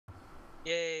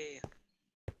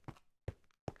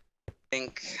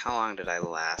How long did I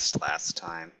last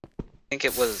time? I think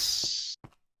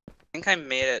I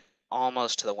made it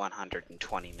almost to the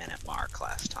 120-minute mark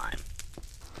last time.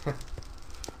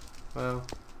 Well,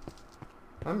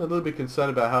 I'm a little bit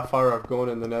concerned about how far I've gone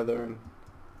in the nether and...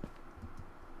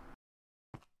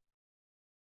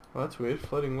 Well, that's weird,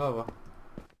 floating lava.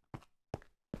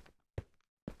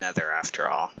 Nether, after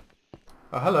all.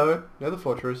 Oh, hello, nether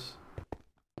fortress.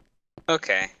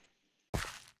 Okay.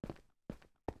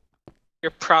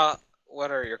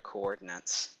 What are your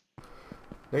coordinates?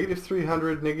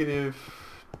 -300,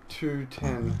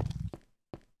 -210.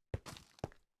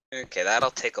 Okay,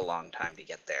 that'll take a long time to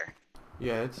get there.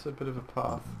 Yeah, it's a bit of a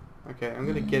path. Okay, I'm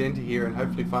gonna get into here and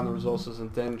hopefully find the resources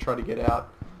and then try to get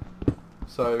out.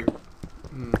 So,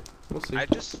 we'll see. I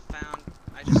just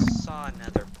saw a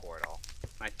nether portal.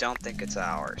 I don't think it's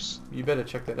ours. You better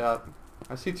check that out.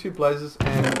 I see 2 blazes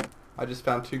and I just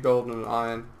found 2 gold and an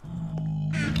iron.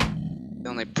 The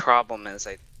only problem is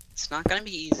it's not going to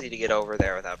be easy to get over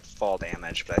there without fall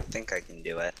damage, but I think I can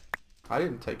do it. I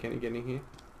didn't take any getting here.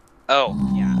 Oh,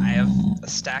 yeah, I have a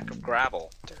stack of gravel,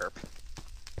 derp.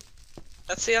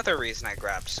 That's the other reason I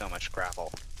grabbed so much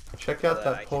gravel. Check out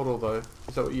that portal though.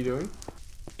 Is that what you're doing?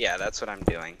 Yeah, that's what I'm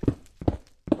doing.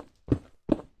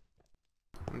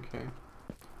 Okay.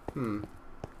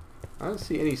 I don't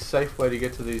see any safe way to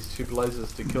get to these 2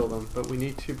 blazes to kill them, but we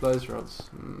need 2 blaze rods.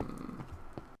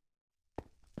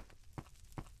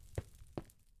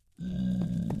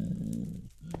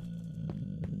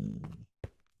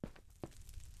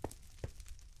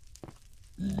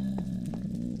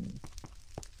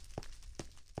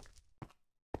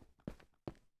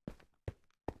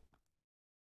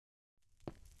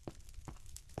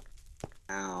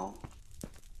 Now,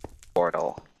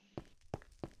 portal.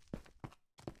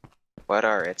 What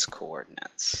are its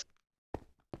coordinates?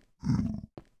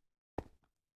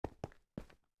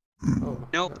 Oh,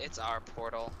 nope, it's our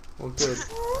portal. Well, good.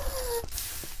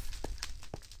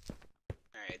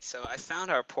 Alright, so I found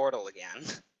our portal again.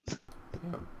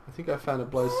 Yeah, I think I found a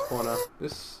blaze spawner.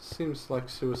 This seems like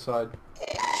suicide.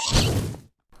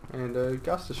 And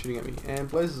ghasts are shooting at me, and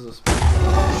blazes are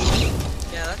spawning.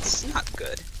 Yeah, that's not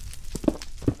good.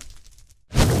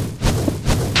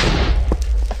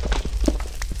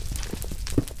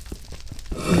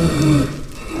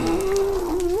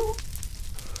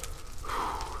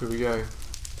 Here we go.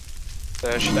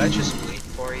 So should I just wait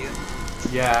for you?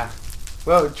 Yeah.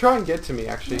 Well, try and get to me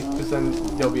actually, because then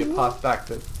there'll be a path back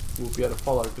that we'll be able to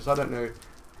follow, because I don't know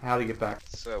how to get back.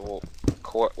 So,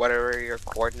 what are your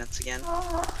coordinates again?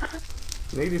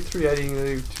 -380,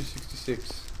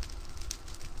 -266.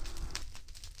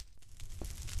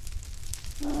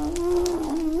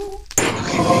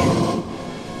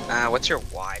 Okay. What's your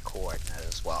Y coordinate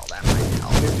as well? That might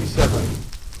help. 57.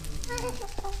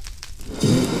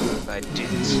 If I do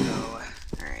so,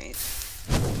 alright.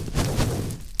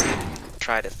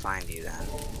 Try to find you then.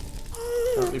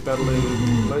 Currently battling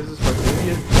blazes like an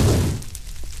idiot.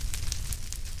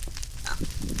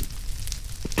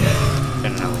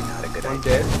 Generally not a good I'm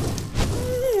idea. dead.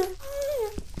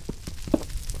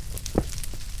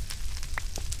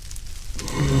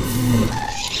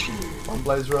 One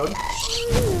blaze rod.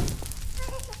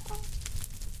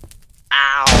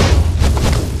 Ow!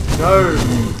 No!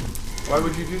 Why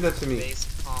would you do that to me? Face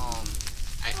palm.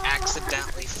 I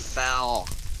accidentally fell.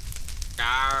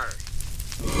 Arr.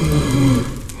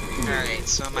 Alright,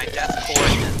 so my death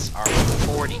coordinates are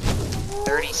 40,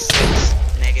 36,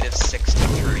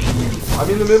 -63. I'm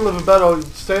in the middle of a battle.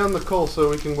 Stay on the call so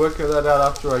we can work that out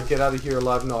after I get out of here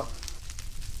alive not.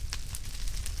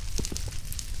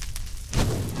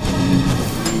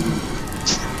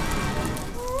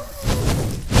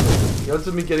 The odds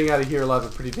of me getting out of here alive are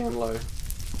pretty damn low.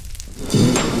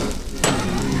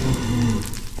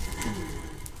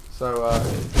 So,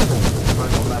 it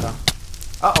might not matter.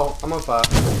 Uh-oh, I'm on fire.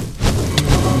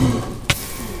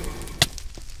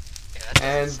 Yeah,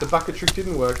 And the bucket trick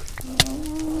didn't work.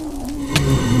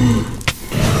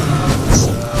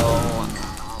 so,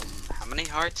 how many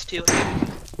hearts do you have?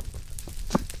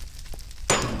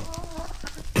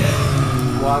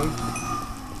 1.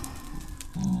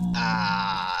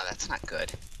 That's not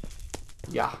good.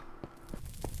 Yeah.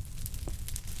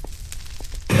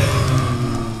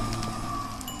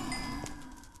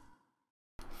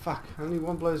 Fuck, only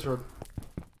 1 blaze rod.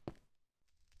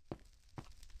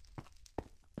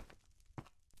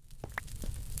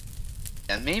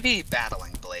 And maybe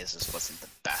battling blazes wasn't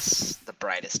the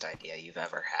brightest idea you've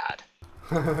ever had.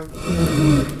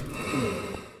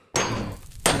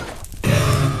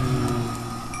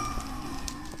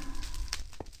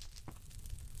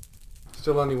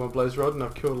 Still only 1 blaze rod and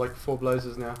I've killed like 4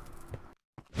 blazes now.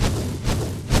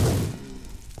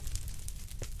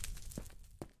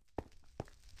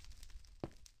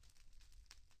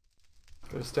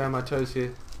 Gotta stay on my toes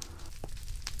here.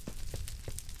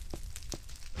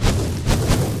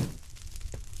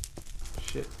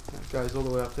 Shit, that guy's all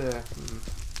the way up there.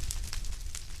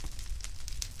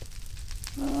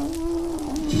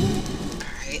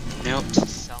 Alright, note to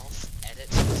self, edit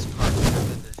this part out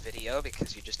of the video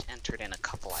because you just entered in a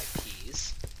couple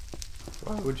IPs.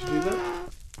 Why would you do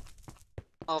that?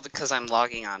 Oh, because I'm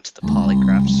logging on to the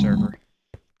Polycraft server.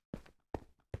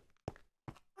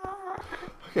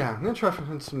 Okay, I'm gonna try to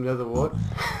find some nether wart.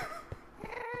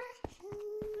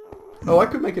 Oh, I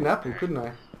could make an apple, couldn't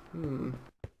I?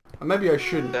 Or maybe I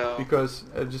shouldn't, So, because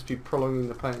it'd just be prolonging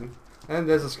the pain. And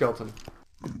there's a skeleton.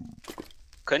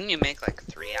 couldn't you make like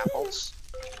 3 apples?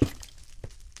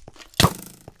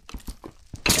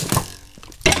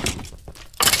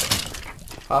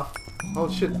 Half. Oh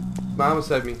shit, my armor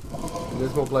saved me. And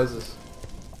there's more blazes.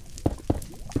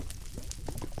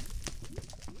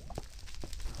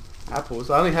 Apples?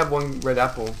 I only have one red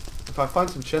apple. If I find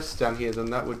some chests down here, then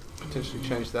that would potentially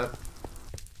change that.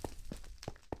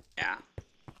 Yeah.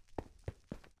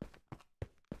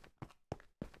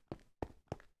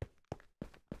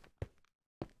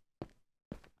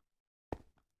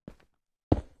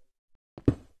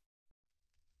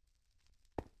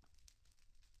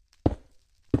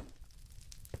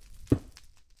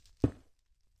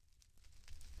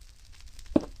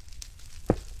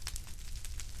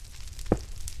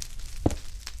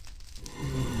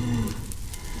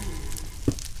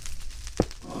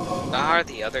 How are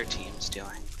the other teams doing?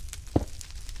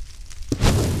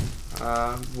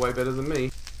 Way better than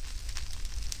me.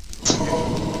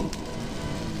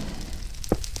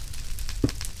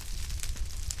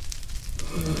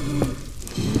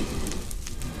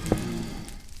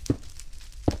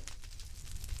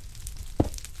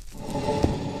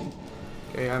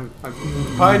 Okay, I'm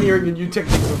pioneering a new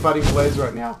technique for fighting Blaze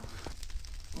right now.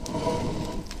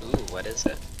 Ooh, what is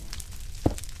it?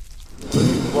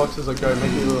 Blocks as I go,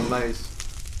 making a little maze.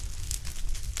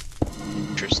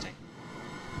 Interesting.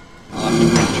 I'll have to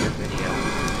watch your video.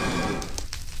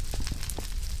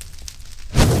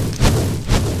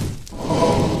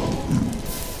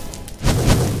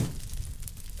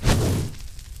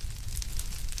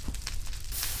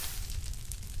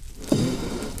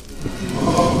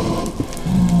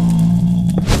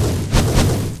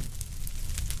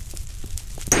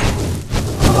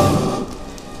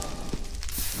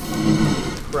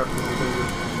 Crap.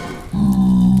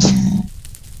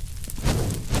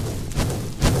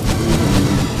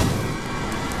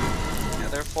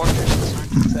 Nether fortresses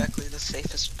aren't exactly the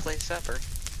safest place ever.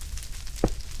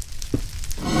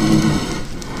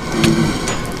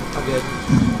 I'm dead.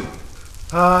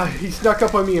 He snuck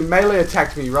up on me and melee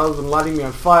attacked me rather than lighting me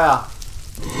on fire.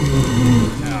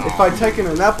 If I'd taken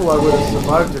an apple, I would have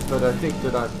survived it, but I think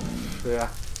that yeah.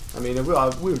 I mean, we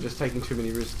were just taking too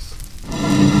many risks.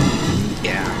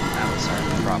 Yeah, that was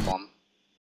our problem.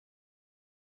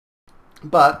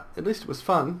 But at least it was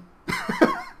fun.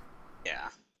 Yeah.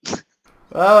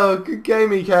 Oh, good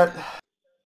gamey, cat.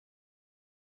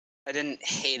 I didn't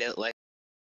hate it like